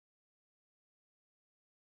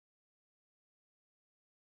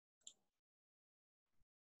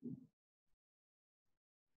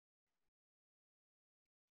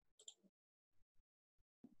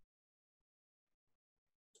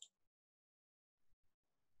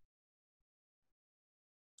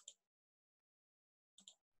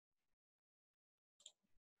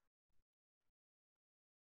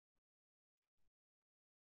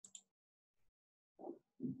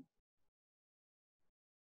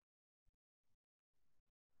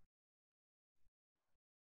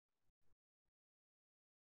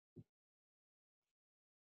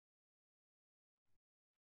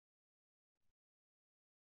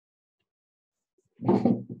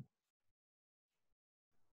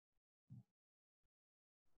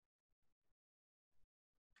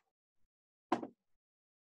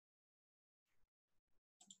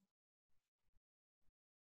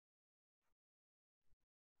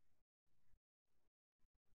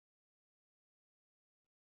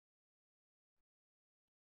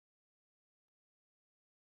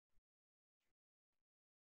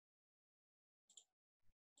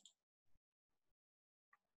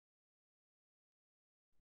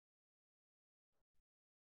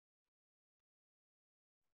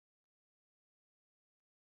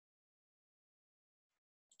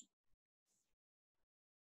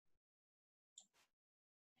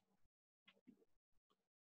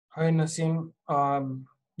Hi Naseem,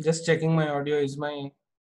 just checking my audio. Is my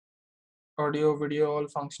audio video all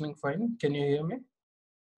functioning fine? Can you hear me?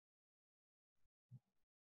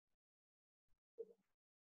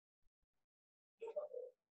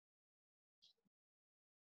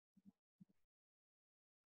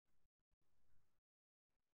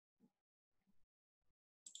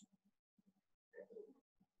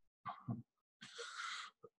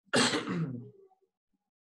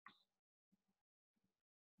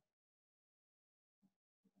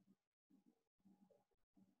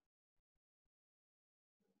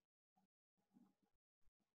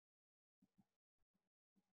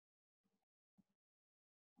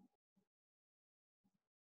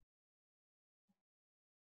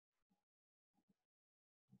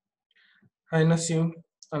 Hi Naseem,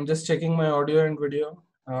 I'm just checking my audio and video.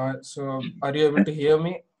 So are you able to hear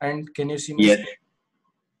me and can you see my Yes, screen?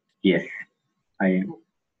 yes, I am.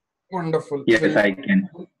 Wonderful. Yes, I can.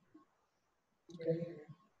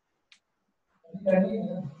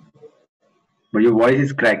 But your voice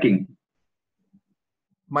is cracking.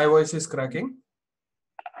 My voice is cracking.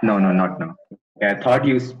 No, no, not now. Okay, I thought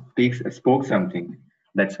you spoke something.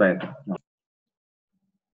 That's why. No.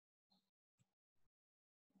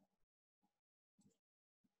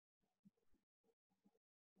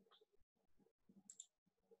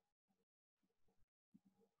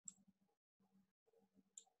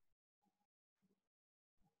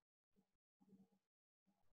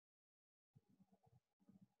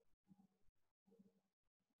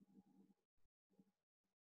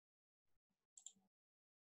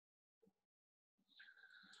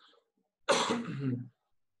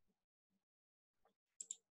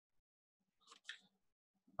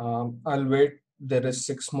 I'll wait. There is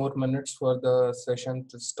 6 more minutes for the session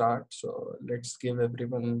to start. So let's give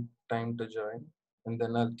everyone time to join and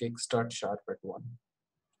then I'll kick start sharp at 1.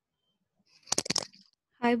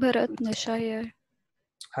 Hi Bharath, Nisha here.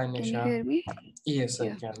 Hi Can you Nisha. hear me? Yes, I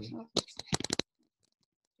Yeah. can.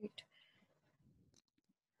 Great.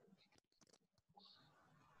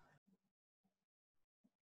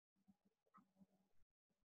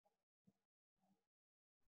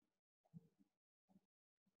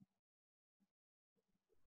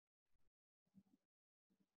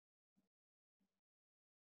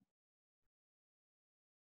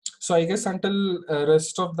 So I guess until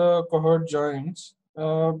rest of the cohort joins,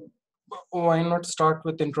 why not start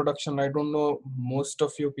with introduction? I don't know most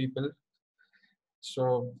of you people.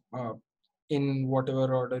 So in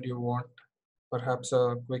whatever order you want, perhaps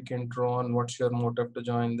a quick intro on what's your motive to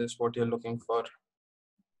join this, what you're looking for.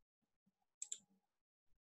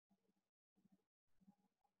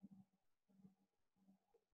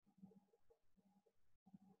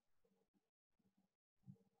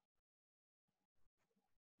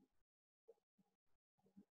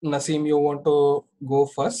 Naseem, you want to go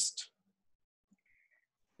first?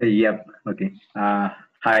 Yep. Okay.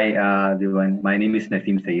 Hi, everyone. My name is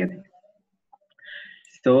Naseem Sayed.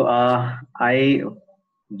 So I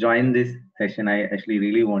joined this session. I actually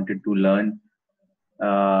really wanted to learn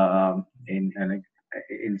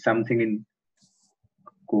in something in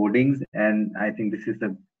codings, and I think this is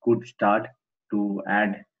a good start to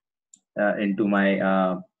add into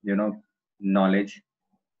my knowledge,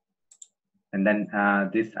 and then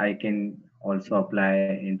this I can also apply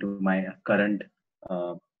into my current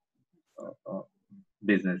uh,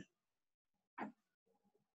 business.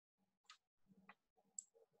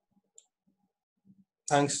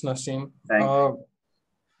 Thanks, Naseem. Thanks.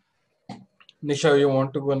 Nisha, you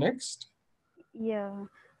want to go next? Yeah.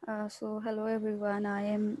 So hello everyone. I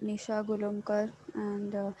am Nisha Gulumkar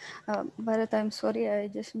and Bharat. I'm sorry I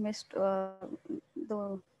just missed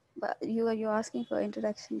the. But you asking for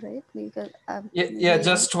introduction, right? Because Yeah, maybe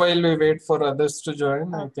just while we wait for others to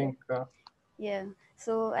join, I okay. think. Yeah.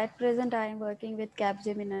 So at present I am working with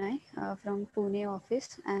Capgemini from Pune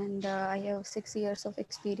office, and I have 6 years of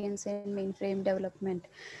experience in mainframe development.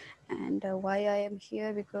 and why I am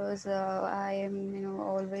here, because I am,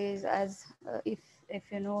 always, as if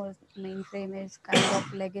you know, mainframe is kind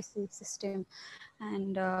of legacy system,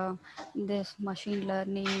 and this machine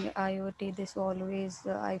learning, IoT, this always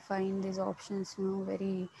I find these options,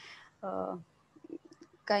 very uh,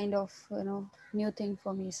 kind of, new thing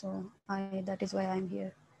for me. So I that is why I'm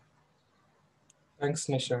here. Thanks,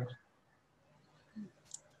 Nisha.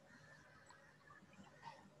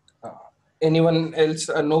 Uh, Anyone else?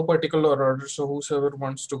 No particular order. So whosoever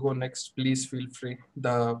wants to go next, please feel free.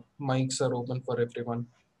 The mics are open for everyone.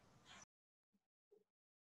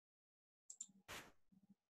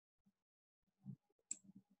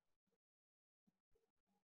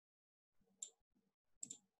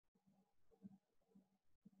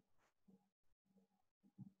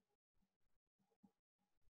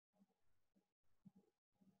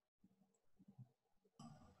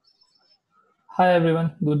 Hi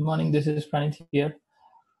everyone, good morning. This is Pranit here.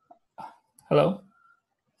 Hello.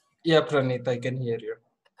 Yeah, Pranit, I can hear you.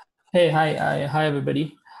 Hi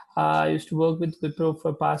everybody. I used to work with Wipro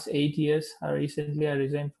for past 8 years. Recently, I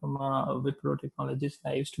resigned from Wipro Technologies.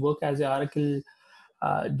 I used to work as an Oracle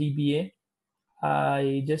DBA.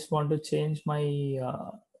 I just want to change my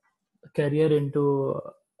career into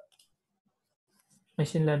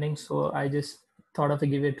machine learning, so I just thought of a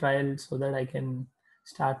give it a trial so that I can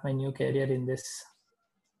start my new career in this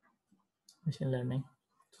machine learning.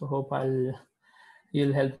 So hope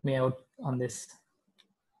you'll help me out on this.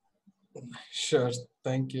 Sure,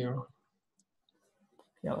 thank you.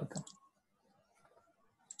 You're welcome.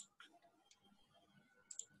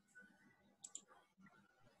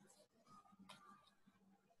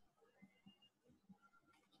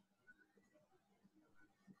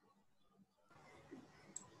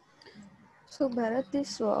 So Bharat,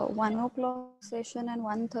 this 1 o'clock session and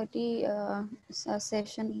 1:30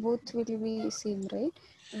 session, both will be same,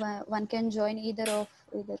 right? One can join either of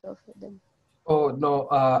them. Oh no,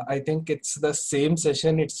 I think it's the same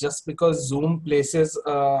session. It's just because Zoom places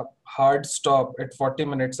a hard stop at 40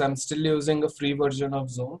 minutes. I'm still using a free version of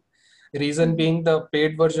Zoom. Reason Mm-hmm. being, the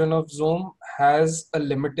paid version of Zoom has a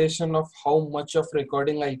limitation of how much of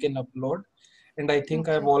recording I can upload. And I think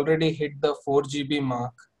I've Okay. already hit the 4 GB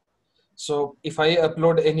mark. So if I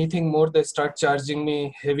upload anything more, they start charging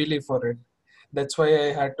me heavily for it. That's why I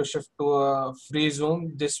had to shift to a free Zoom.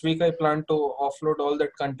 This week I plan to offload all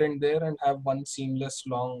that content there and have one seamless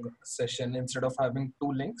long session instead of having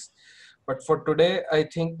two links. But for today, I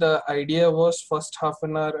think the idea was first half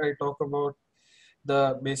an hour I talk about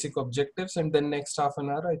the basic objectives, and then next half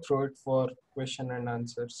an hour I throw it for question and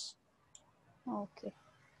answers. Okay.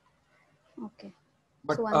 Okay.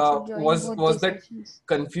 But So one should join both was these that sessions.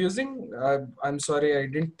 confusing? I'm sorry, I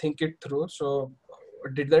didn't think it through. So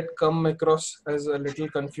did that come across as a little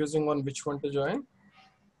confusing on which one to join?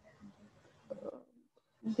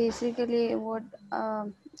 Basically, what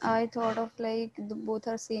I thought of, like both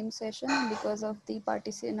are same session, and because of the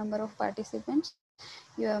number of participants,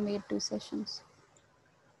 you have made two sessions.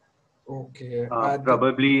 Okay.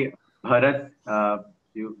 Probably Bharat,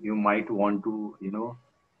 you might want to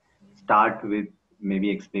start with maybe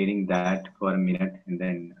explaining that for a minute, and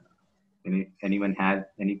then if anyone has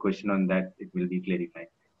any question on that, it will be clarified.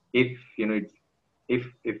 If it's if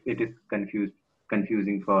it is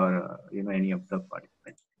confusing for any of the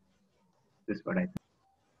participants, this is what I think.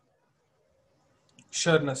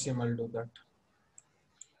 Sure, Nasim, I'll do that.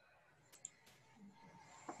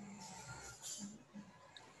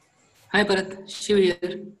 Hi Bharath, Shiv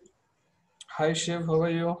here. Hi Shiv, how are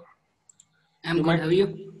you? I'm You good. might How are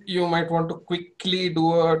you? you might want to quickly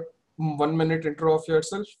do a 1 minute intro of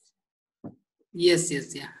yourself. Yes,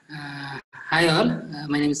 yeah. Hi all.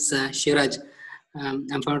 My name is Shivraj.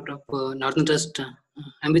 I'm part of Northern Trust.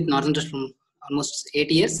 I'm with Northern Trust from almost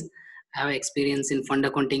 8 years. I have experience in fund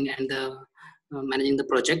accounting and managing the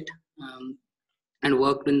project, and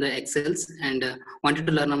worked in the Excels, and wanted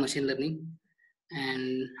to learn on machine learning.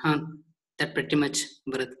 And that pretty much,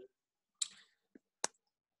 Bharath.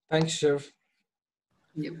 Thanks, Shiv.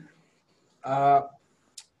 Yep. Uh,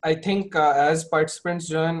 I think as participants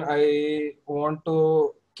join, I want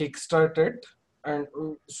to kickstart it, and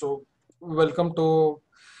so welcome to.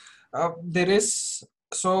 There is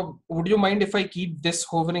so. Would you mind if I keep this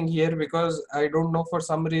hovering here, because I don't know, for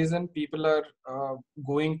some reason people are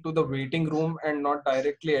going to the waiting room and not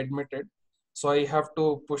directly admitted. So I have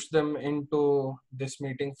to push them into this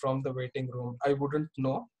meeting from the waiting room. I wouldn't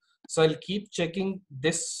know. So I'll keep checking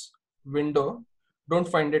this window. Don't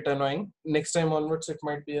find it annoying. Next time onwards, it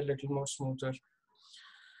might be a little more smoother.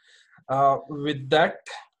 With that,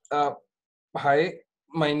 uh, hi,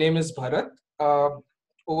 my name is Bharath.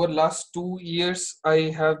 over last 2 years,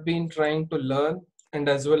 I have been trying to learn and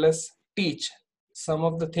as well as teach some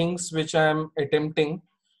of the things which I am attempting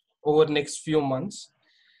over next few months.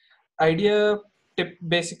 Idea tip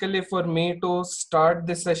basically for me to start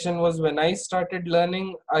this session was when I started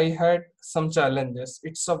learning, I had some challenges.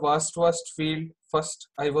 It's a vast field. First,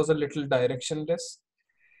 I was a little directionless.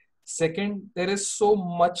 Second, there is so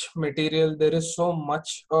much material, there is so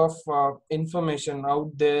much of information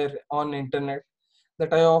out there on internet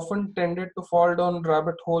that I often tended to fall down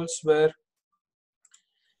rabbit holes where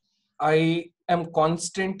I am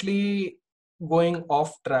constantly going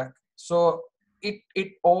off track. So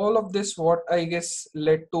it all of this, what I guess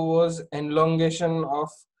led to was elongation of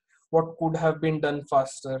what could have been done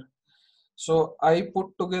faster. So I put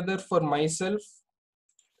together for myself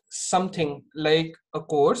something like a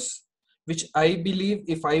course which I believe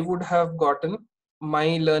if I would have gotten,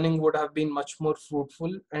 my learning would have been much more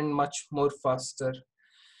fruitful and much more faster.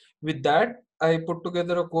 With that, I put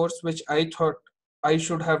together a course which I thought I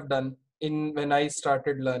should have done in when I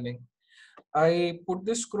started learning. I put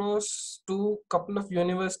this course to couple of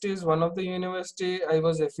universities. One of the university I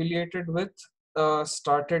was affiliated with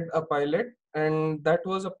started a pilot, and that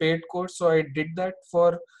was a paid course. So I did that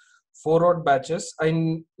for four odd batches.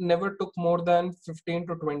 Never took more than 15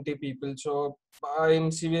 to 20 people. So I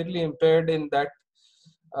am severely impaired in that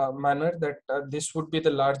manner that this would be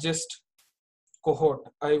the largest cohort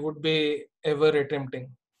I would be ever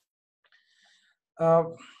attempting. Uh,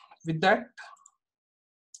 with that,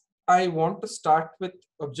 I want to start with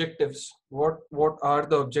objectives. What are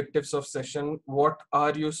the objectives of session? What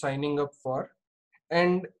are you signing up for?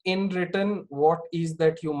 And in return, what is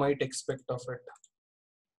that you might expect of it?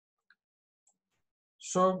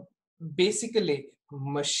 So basically,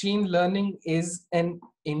 machine learning is an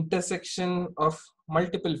intersection of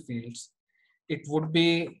multiple fields. It would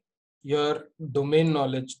be your domain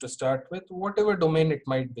knowledge to start with, whatever domain it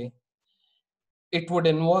might be. It would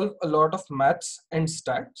involve a lot of maths and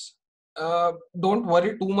stats. Don't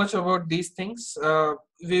worry too much about these things.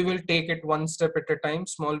 We will take it one step at a time,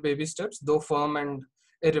 small baby steps, though firm and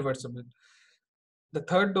irreversible. The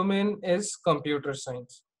third domain is computer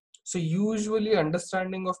science. So usually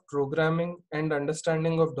understanding of programming and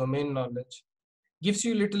understanding of domain knowledge gives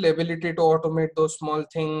you little ability to automate those small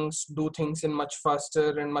things, do things in much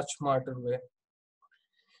faster and much smarter way.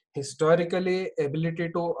 Historically, ability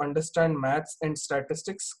to understand maths and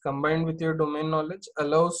statistics combined with your domain knowledge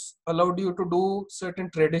allowed you to do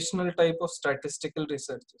certain traditional type of statistical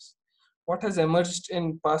researches. What has emerged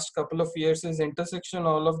in past couple of years is intersection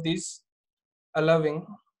all of these, allowing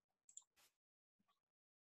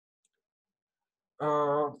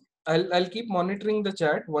uh, I'll keep monitoring the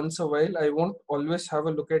chat once a while. I won't always have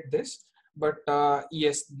a look at this, but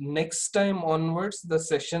yes, next time onwards the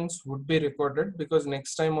sessions would be recorded, because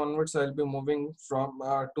next time onwards I'll be moving from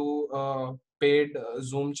to paid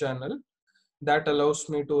Zoom channel that allows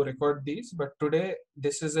me to record these. But today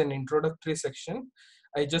this is an introductory section.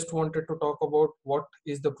 I just wanted to talk about what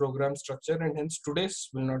is the program structure, and hence today's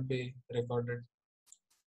will not be recorded.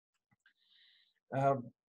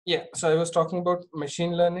 Yeah, so I was talking about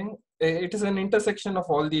machine learning. It is an intersection of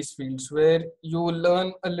all these fields where you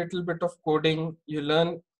learn a little bit of coding, you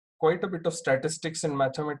learn quite a bit of statistics and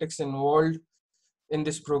mathematics involved in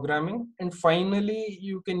this programming, and finally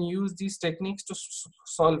you can use these techniques to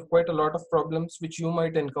solve quite a lot of problems which you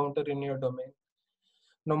might encounter in your domain.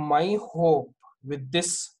 Now, my hope with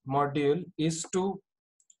this module is to,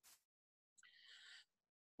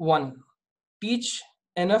 one, teach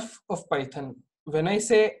enough of Python. When I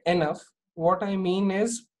say enough, what I mean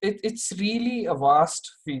is it's really a vast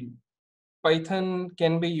field. Python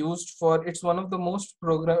can be used for, it's one of the most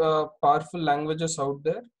powerful languages out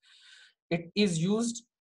there. It is used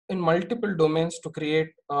in multiple domains to create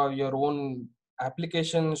your own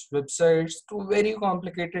applications, websites, to very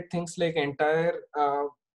complicated things like entire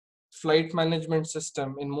flight management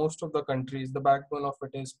system in most of the countries. The backbone of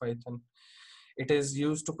it is Python. It is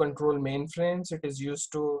used to control mainframes. It is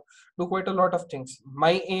used to do quite a lot of things.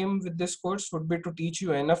 My aim with this course would be to teach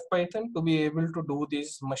you enough Python to be able to do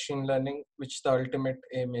this machine learning, which the ultimate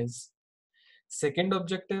aim is. Second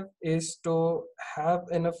objective is to have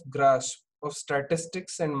enough grasp of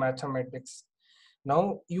statistics and mathematics.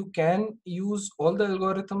 Now you can use all the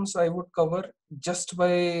algorithms I would cover just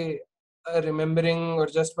by remembering or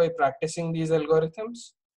just by practicing these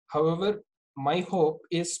algorithms. However, my hope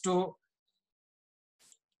is to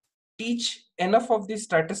teach enough of these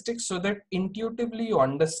statistics so that intuitively you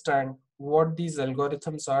understand what these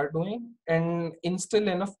algorithms are doing and instill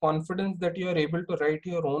enough confidence that you are able to write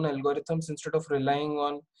your own algorithms instead of relying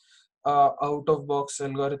on out of box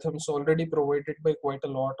algorithms already provided by quite a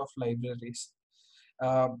lot of libraries.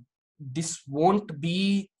 This won't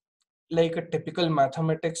be like a typical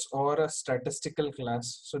mathematics or a statistical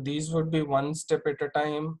class. So these would be one step at a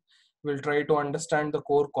time. We'll try to understand the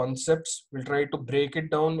core concepts. We'll try to break it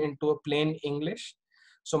down into a plain English.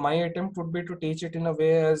 So my attempt would be to teach it in a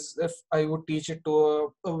way as if I would teach it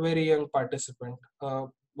to a very young participant.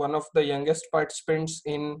 One of the youngest participants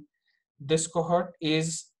in this cohort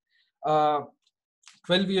is a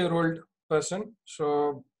 12-year-old person.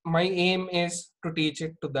 So my aim is to teach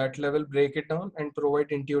it to that level, break it down, and provide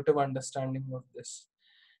intuitive understanding of this.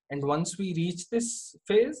 And once we reach this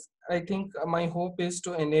phase, I think my hope is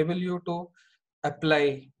to enable you to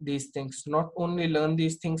apply these things, not only learn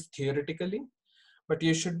these things theoretically, but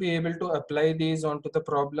you should be able to apply these onto the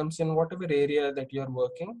problems in whatever area that you're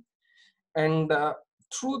working. And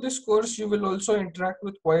through this course, you will also interact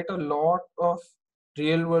with quite a lot of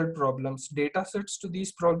real world problems. Data sets to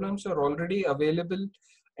these problems are already available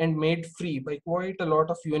and made free by quite a lot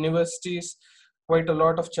of universities, quite a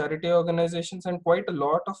lot of charity organizations, and quite a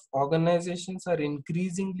lot of organizations are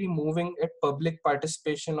increasingly moving at public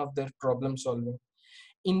participation of their problem solving.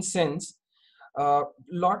 In sense, a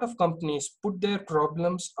lot of companies put their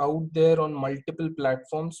problems out there on multiple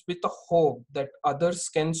platforms with a hope that others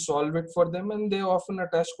can solve it for them, and they often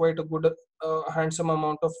attach quite a good handsome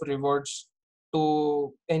amount of rewards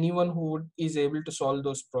to anyone who is able to solve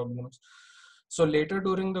those problems. So later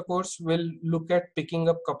during the course, we'll look at picking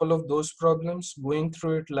up a couple of those problems, going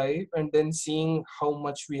through it live, and then seeing how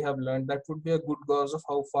much we have learned. That would be a good gauge of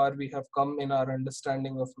how far we have come in our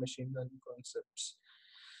understanding of machine learning concepts.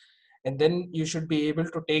 And then you should be able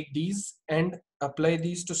to take these and apply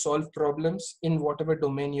these to solve problems in whatever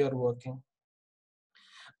domain you're working.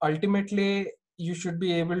 Ultimately, you should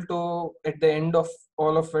be able to, at the end of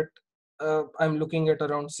all of it, I'm looking at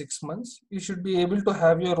around 6 months, you should be able to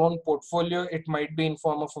have your own portfolio. It might be in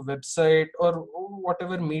form of a website or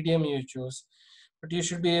whatever medium you choose, but you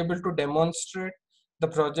should be able to demonstrate the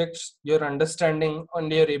projects, your understanding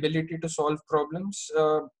and your ability to solve problems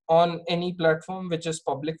on any platform which is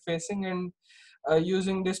public facing. And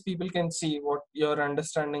using this, people can see what your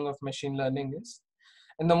understanding of machine learning is.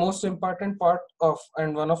 And the most important part of,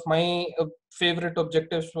 and one of my favorite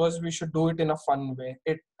objectives was, we should do it in a fun way.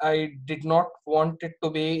 I did not want it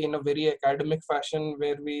to be in a very academic fashion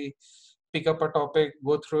where we pick up a topic,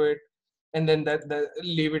 go through it, and then that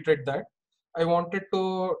leave it at that. I wanted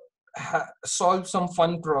to solve some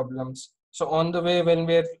fun problems. So on the way, when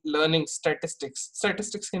we're learning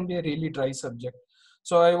statistics can be a really dry subject.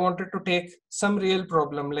 So I wanted to take some real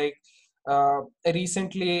problem, like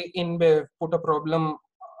recently InBev put a problem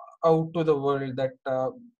out to the world that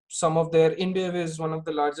some of their, InBev is one of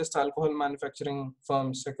the largest alcohol manufacturing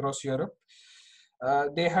firms across Europe.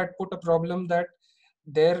 They had put a problem that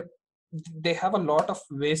their they have a lot of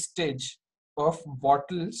wastage of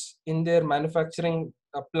bottles in their manufacturing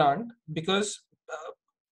plant, because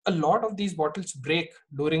a lot of these bottles break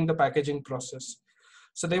during the packaging process.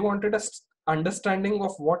 So they wanted a understanding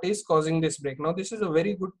of what is causing this break. Now this is a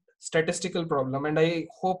very good statistical problem, and I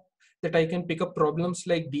hope that I can pick up problems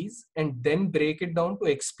like these and then break it down to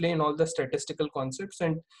explain all the statistical concepts,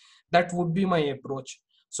 and that would be my approach.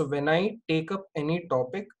 So when I take up any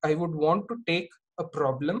topic, I would want to take a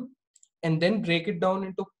problem and then break it down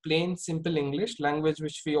into plain simple English language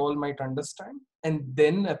which we all might understand, and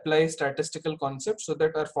then apply statistical concepts so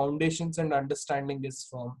that our foundations and understanding is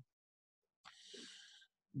firm.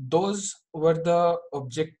 Those were the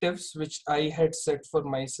objectives which I had set for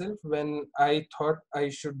myself when I thought I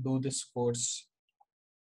should do this course.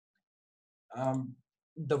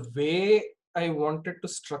 The way I wanted to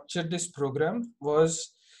structure this program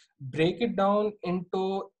was break it down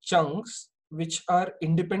into chunks which are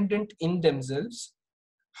independent in themselves.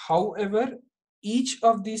 However, each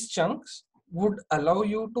of these chunks would allow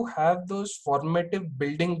you to have those formative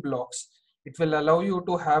building blocks. It will allow you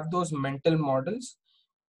to have those mental models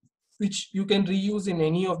which you can reuse in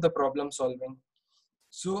any of the problem solving.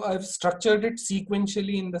 So I've structured it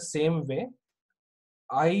sequentially in the same way.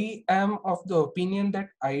 I am of the opinion that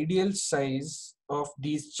ideal size of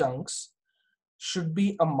these chunks should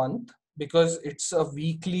be a month, because it's a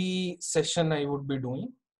weekly session I would be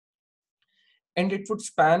doing, and it would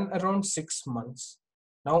span around 6 months.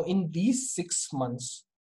 Now in these 6 months,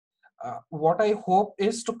 what I hope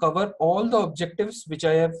is to cover all the objectives which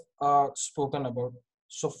I have spoken about.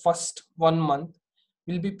 So first 1 month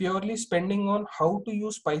will be purely spending on how to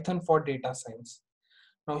use Python for data science.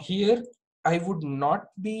 Now here, I would not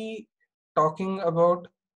be talking about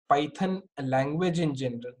Python language in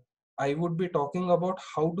general. I would be talking about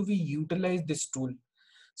how do we utilize this tool.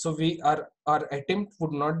 So our attempt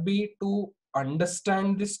would not be to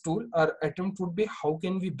understand this tool. Our attempt would be how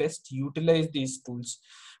can we best utilize these tools,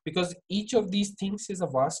 because each of these things is a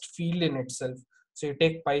vast field in itself. So you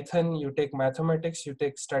take Python, you take mathematics, you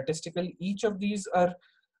take statistical, each of these are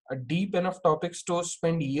deep enough topics to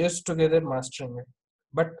spend years together mastering it.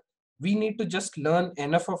 But we need to just learn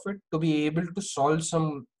enough of it to be able to solve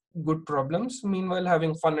some good problems, meanwhile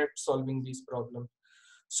having fun at solving these problems.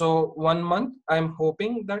 So 1 month, I'm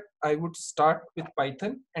hoping that I would start with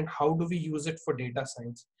Python and how do we use it for data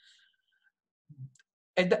science.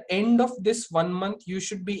 At the end of this 1 month, you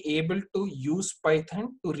should be able to use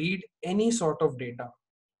Python to read any sort of data.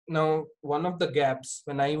 Now, one of the gaps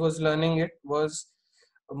when I was learning it was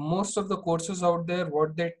most of the courses out there,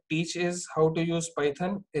 what they teach is how to use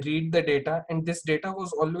Python, read the data, and this data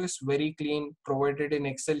was always very clean, provided in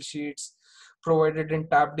Excel sheets, provided in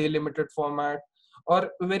tab delimited format,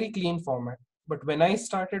 or very clean format. But when I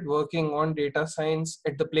started working on data science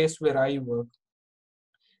at the place where I work,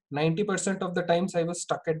 90% of the times I was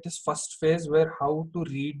stuck at this first phase where how to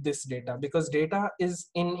read this data, because data is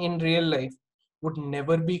in real life would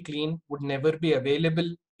never be clean, would never be available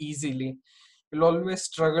easily. You'll always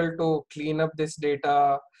struggle to clean up this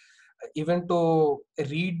data, even to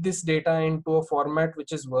read this data into a format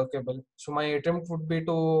which is workable. So my attempt would be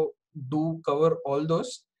to do cover all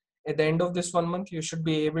those. At the end of this 1 month, you should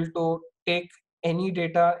be able to take any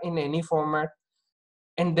data in any format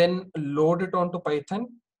and then load it onto Python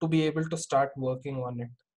to be able to start working on it.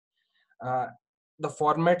 Uh, the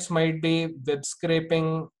formats might be web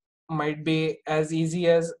scraping, might be as easy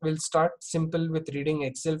as we'll start simple with reading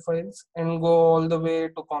Excel files and go all the way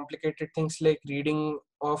to complicated things like reading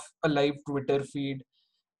of a live Twitter feed,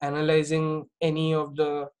 analyzing any of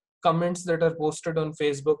the comments that are posted on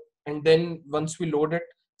Facebook, and then once we load it,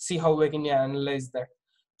 see how we can analyze that.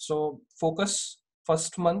 So focus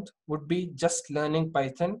first month would be just learning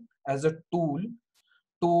Python as a tool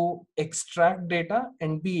to extract data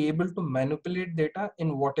and be able to manipulate data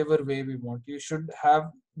in whatever way we want. You should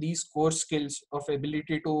have these core skills of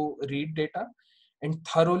ability to read data and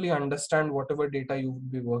thoroughly understand whatever data you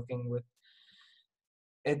would be working with.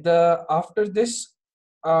 At the after this,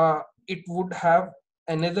 it would have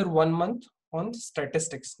another 1 month on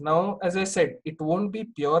statistics. Now, as I said, it won't be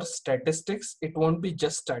pure statistics. It won't be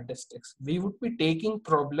just statistics. We would be taking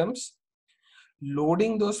problems,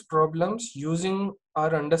 loading those problems using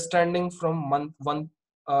our understanding from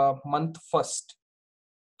month first.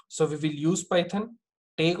 So we will use Python,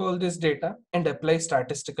 take all this data and apply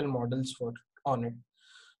statistical models for on it.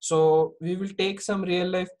 So we will take some real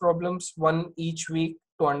life problems, one each week,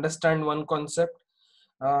 to understand one concept.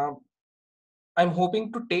 uh, I'm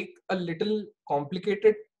hoping to take a little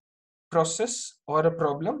complicated process or a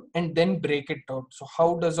problem and then break it out. So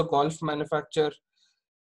how does a golf manufacturer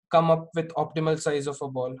come up with optimal size of a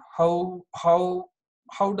ball?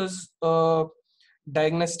 How does a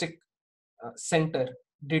diagnostic center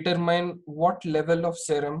determine what level of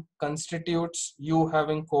serum constitutes you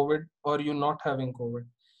having COVID or you not having COVID?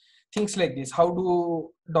 Things like this. How do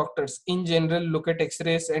doctors in general look at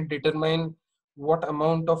X-rays and determine what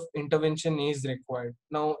amount of intervention is required?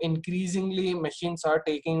 Now, increasingly, machines are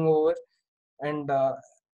taking over, and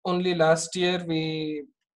only last year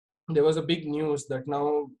there was a big news that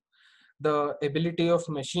now the ability of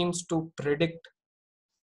machines to predict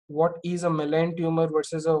what is a malign tumor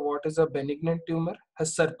versus what is a benignant tumor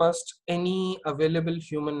has surpassed any available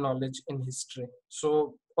human knowledge in history.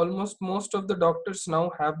 So almost most of the doctors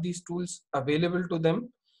now have these tools available to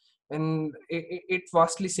them, and it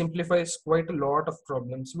vastly simplifies quite a lot of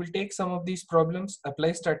problems. We'll take some of these problems,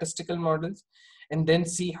 apply statistical models, and then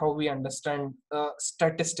see how we understand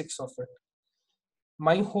statistics of it.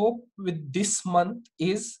 My hope with this month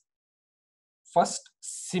is first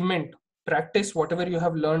cement, practice whatever you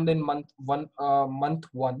have learned in month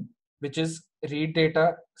one, which is read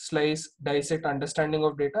data, slice, dissect understanding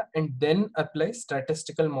of data, and then apply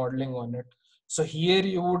statistical modeling on it. So here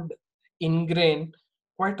you would ingrain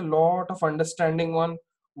quite a lot of understanding on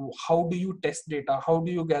how do you test data, how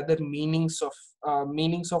do you gather meanings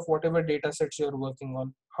of whatever data sets you're working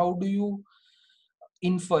on, how do you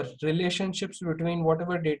infer relationships between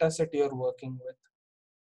whatever data set you're working with.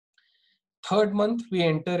 Third month, we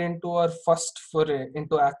enter into our first foray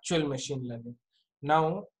into actual machine learning.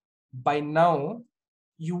 Now, by now,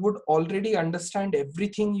 you would already understand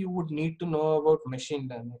everything you would need to know about machine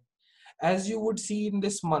learning. As you would see in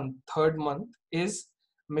this month, third month, is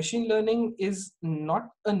machine learning is not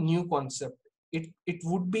a new concept. It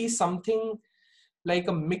would be something like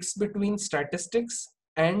a mix between statistics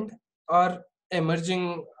and our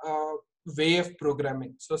emerging way of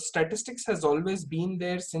programming. So statistics has always been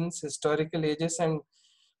there since historical ages, and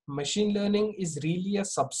machine learning is really a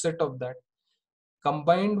subset of that.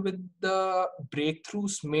 Combined with the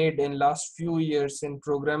breakthroughs made in last few years in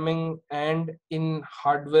programming and in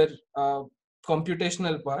hardware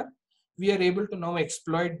computational power, we are able to now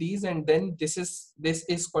exploit these, and then this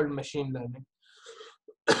is called machine learning.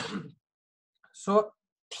 So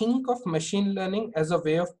think of machine learning as a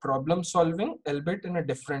way of problem solving, albeit in a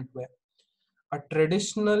different way. A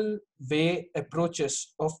traditional way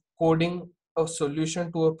approaches of coding a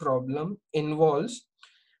solution to a problem involves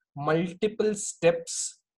multiple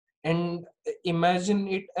steps, and imagine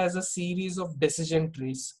it as a series of decision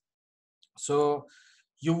trees. So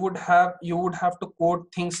you would have to code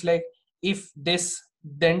things like, if this,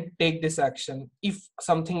 then take this action, if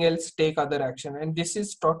something else, take other action, and this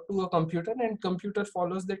is taught to a computer, and computer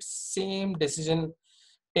follows that same decision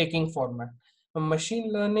taking format.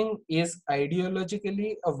 Machine learning is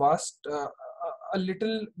ideologically a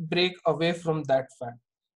little break away from that fact.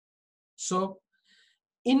 So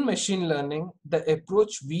in machine learning, the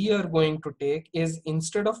approach we are going to take is,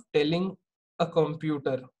 instead of telling a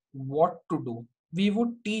computer what to do, we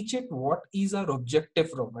would teach it what is our objective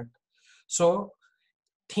from it. So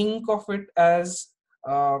think of it as,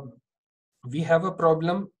 we have a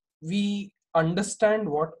problem, we understand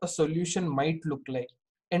what a solution might look like,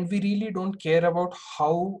 and we really don't care about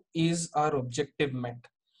how is our objective met.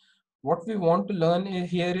 What we want to learn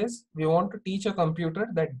here is, we want to teach a computer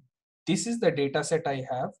that this is the data set I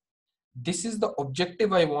have, this is the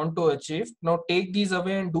objective I want to achieve. Now take these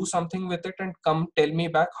away and do something with it and come tell me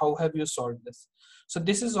back how have you solved this. So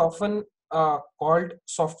this is often called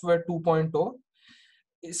software 2.0.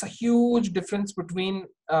 It's a huge difference between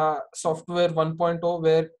software 1.0,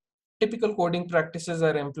 where typical coding practices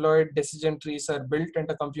are employed, decision trees are built, and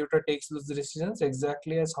a computer takes those decisions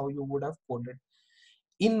exactly as how you would have coded.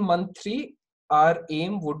 In month 3, our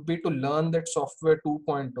aim would be to learn that software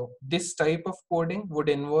 2.0. This type of coding would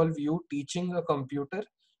involve you teaching a computer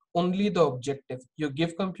only the objective. You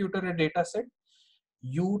give computer a data set,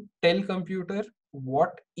 you tell computer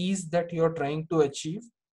what is that you're trying to achieve,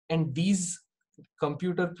 and these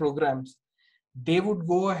computer programs, they would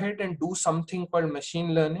go ahead and do something called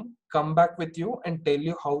machine learning, come back with you and tell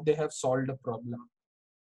you how they have solved a problem.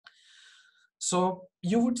 So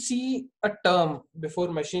you would see a term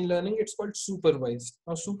before machine learning, it's called supervised.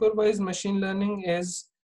 Now supervised machine learning is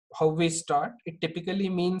how we start. It typically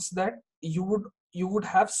means that you would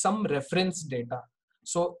have some reference data.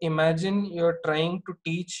 So imagine you're trying to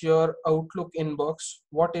teach your Outlook inbox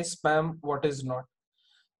what is spam, what is not.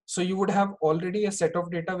 So you would have already a set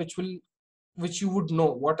of data which you would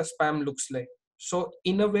know what a spam looks like. So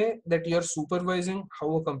in a way that you're supervising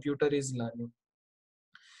how a computer is learning.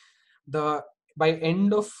 The by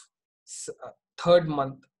end of third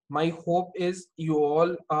month, my hope is you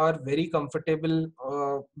all are very comfortable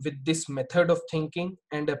with this method of thinking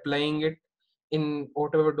and applying it in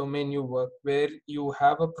whatever domain you work, where you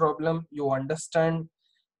have a problem, you understand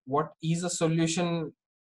what is a solution,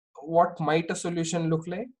 what might a solution look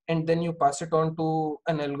like, and then you pass it on to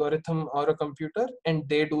an algorithm or a computer, and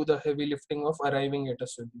they do the heavy lifting of arriving at a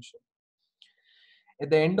solution. At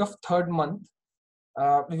the end of third month,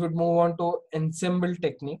 we would move on to ensemble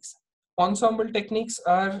techniques. Ensemble techniques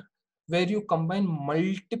are where you combine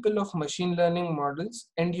multiple of machine learning models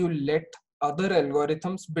and you let other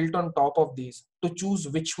algorithms built on top of these to choose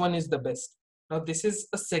which one is the best. Now this is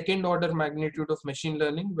a second order magnitude of machine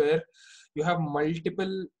learning, where you have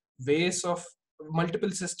multiple ways of multiple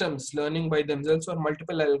systems learning by themselves, or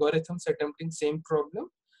multiple algorithms attempting same problem.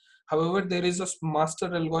 However, there is a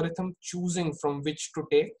master algorithm choosing from which to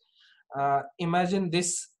take. Imagine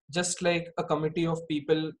this just like a committee of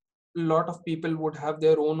people. A lot of people would have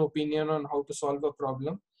their own opinion on how to solve a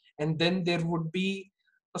problem, and then there would be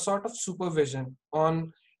a sort of supervision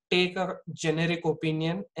on take a generic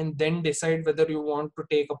opinion and then decide whether you want to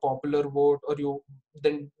take a popular vote, or you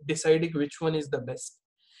then deciding which one is the best.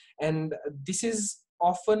 And this is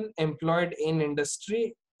often employed in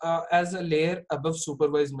industry as a layer above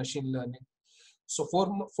supervised machine learning. So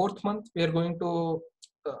for fourth month, we are going to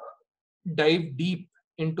uh, dive deep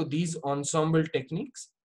into these ensemble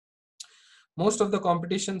techniques. Most of the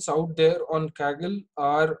competitions out there on Kaggle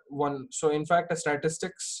are one. So in fact,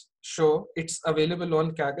 statistics show it's available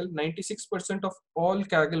on Kaggle. 96% of all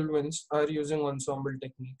Kaggle wins are using ensemble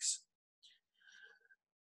techniques.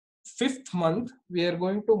 Fifth month, we are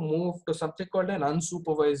going to move to something called an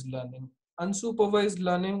unsupervised learning. Unsupervised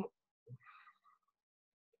learning,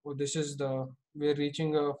 oh, we're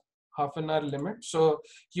reaching a half an hour limit. So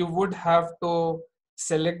you would have to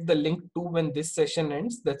select the link to when this session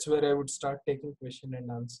ends. That's where I would start taking question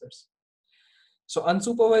and answers. So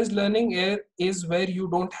unsupervised learning is where you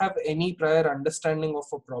don't have any prior understanding of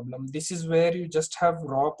a problem. This is where you just have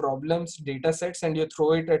raw problems, data sets, and you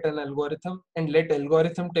throw it at an algorithm and let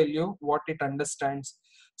algorithm tell you what it understands.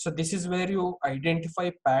 So this is where you identify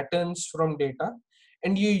patterns from data,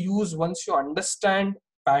 and you use, once you understand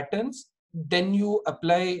patterns, then you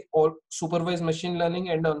apply all supervised machine learning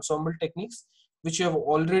and ensemble techniques, which you have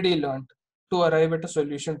already learned, to arrive at a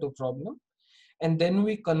solution to problem. And then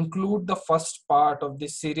we conclude the first part of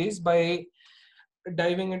this series by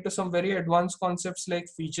diving into some very advanced concepts like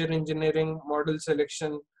feature engineering, model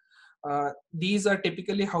selection. These are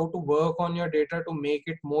typically how to work on your data to make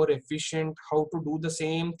it more efficient, how to do the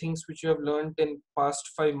same things which you have learned in past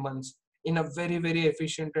 5 months in a very, very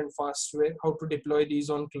efficient and fast way, how to deploy these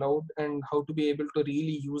on cloud, and how to be able to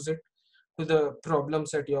really use it to the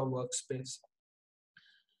problems at your workspace.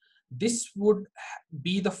 This would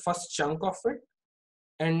be the first chunk of it.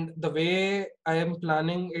 And the way I am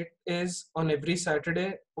planning it is, on every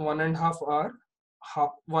Saturday, 1.5 hour.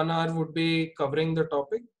 1 hour would be covering the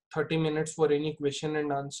topic, 30 minutes for any question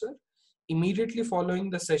and answer. Immediately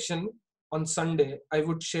following the session on Sunday, I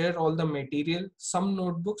would share all the material, some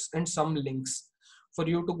notebooks and some links for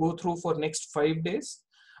you to go through for next 5 days.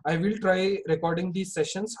 I will try recording these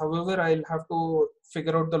sessions. However, I'll have to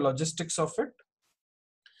figure out the logistics of it.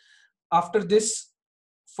 After this,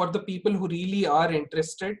 for the people who really are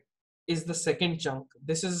interested, is the second chunk.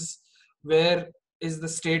 This is where is the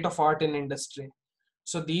state of art in industry.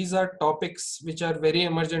 So these are topics which are very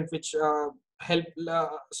emergent, which help.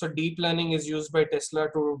 So deep learning is used by Tesla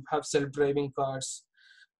to have self-driving cars.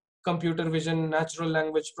 Computer vision, natural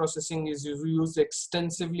language processing is used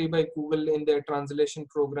extensively by Google in their translation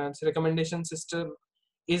programs. Recommendation system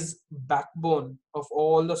is backbone of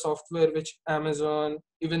all the software which Amazon,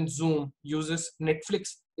 even Zoom uses. Netflix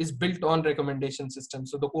is built on recommendation system.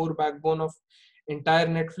 So the core backbone of entire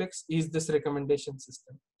Netflix is this recommendation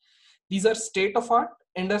system. These are state of art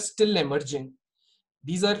and are still emerging.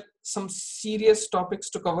 These are some serious topics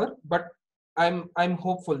to cover, but I'm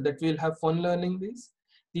hopeful that we'll have fun learning these.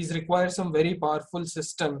 These require some very powerful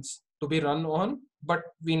systems to be run on, but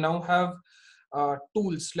we now have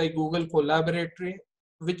tools like Google Collaboratory,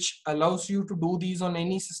 which allows you to do these on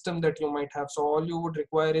any system that you might have. So all you would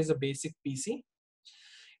require is a basic PC.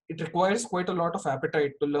 It requires quite a lot of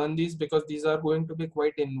appetite to learn these, because these are going to be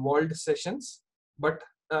quite involved sessions, but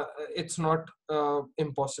it's not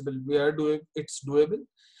impossible. It's doable.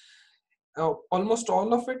 Almost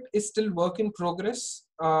all of it is still work in progress.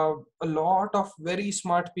 A lot of very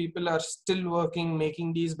smart people are still working,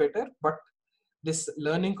 making these better, but this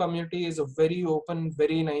learning community is a very open,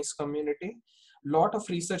 very nice community. Lot of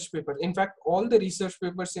research papers. In fact, all the research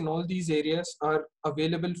papers in all these areas are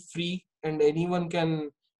available free, and anyone can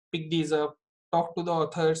pick these up, talk to the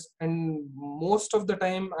authors. And most of the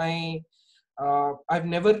time, I've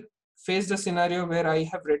never faced a scenario where I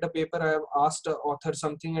have read a paper, I have asked the author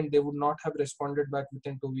something, and they would not have responded back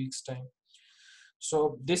within 2 weeks' time.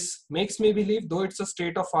 So this makes me believe, though it's a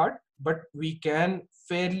state of art, but we can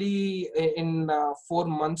fairly, in 4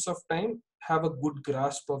 months of time, have a good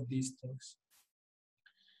grasp of these things.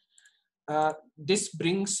 This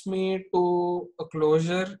brings me to a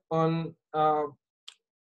closure on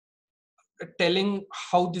telling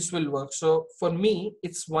how this will work. So for me,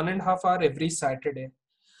 it's 1.5 hour every Saturday.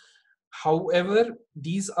 However,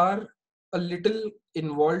 these are a little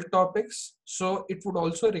involved topics, so it would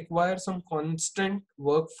also require some constant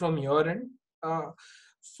work from your end.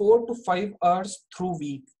 4 to 5 hours through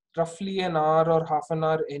week, roughly an hour or half an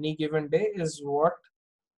hour any given day, is what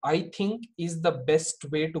I think is the best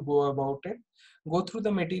way to go about it. Go through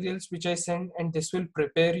the materials which I send, and this will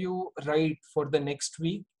prepare you right for the next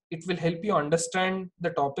week. It will help you understand the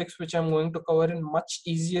topics which I'm going to cover in much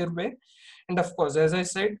easier way. And of course, as I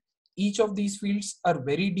said, each of these fields are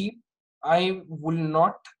very deep. I will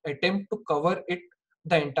not attempt to cover it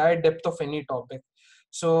the entire depth of any topic.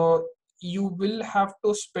 So you will have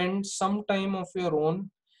to spend some time of your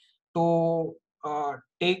own to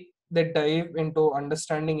take the dive into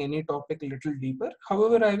understanding any topic a little deeper.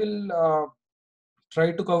 However, I will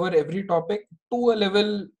try to cover every topic to a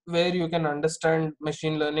level where you can understand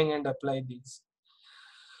machine learning and apply these.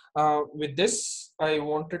 With this, I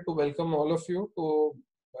wanted to welcome all of you to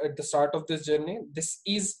at the start of this journey. This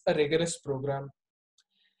is a rigorous program.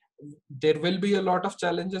 there will be a lot of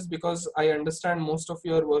challenges, because I understand most of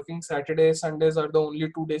you are working. Saturdays, Sundays are the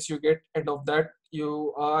only 2 days you get, and of that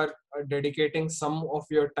you are dedicating some of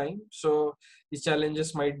your time. So the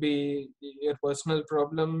challenges might be your personal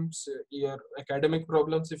problems, your academic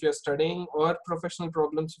problems if you're studying, or professional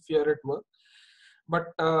problems if you're at work. But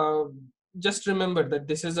just remember that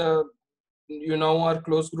this is a, you know, our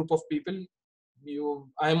close group of people.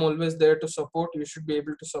 I'm always there to support. You should be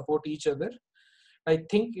able to support each other. I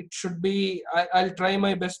think it should be, I'll try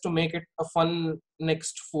my best to make it a fun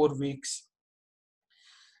next 4 weeks.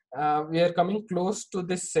 We are coming close to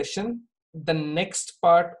this session. The next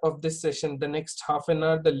part of this session, the next half an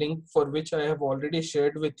hour, the link for which I have already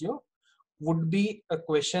shared with you, would be a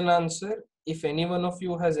question answer. If any one of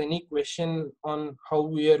you has any question on how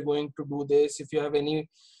we are going to do this, if you have any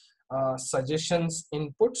suggestions,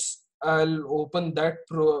 inputs, I'll open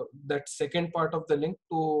that second part of the link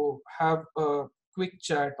to have a quick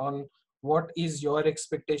chat on what is your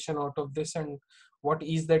expectation out of this, and what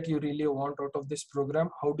is that you really want out of this program.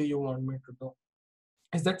 How do you want me to do?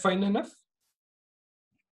 Is that fine enough?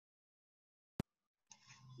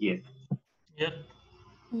 Yes. Yeah.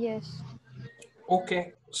 Yes.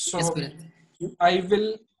 Okay, Yes, so Bharath. I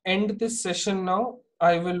will end this session now.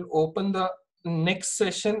 I will open the next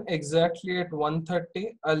session exactly at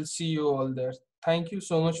 1:30. I'll see you all there. Thank you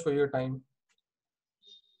so much for your time.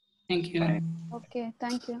 Thank you. Okay.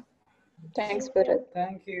 Thank you. Thanks, Bharath.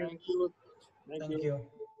 Thank you. Thank you. Thank you.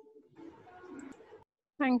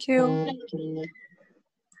 Thank you.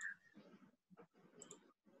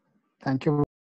 Thank you.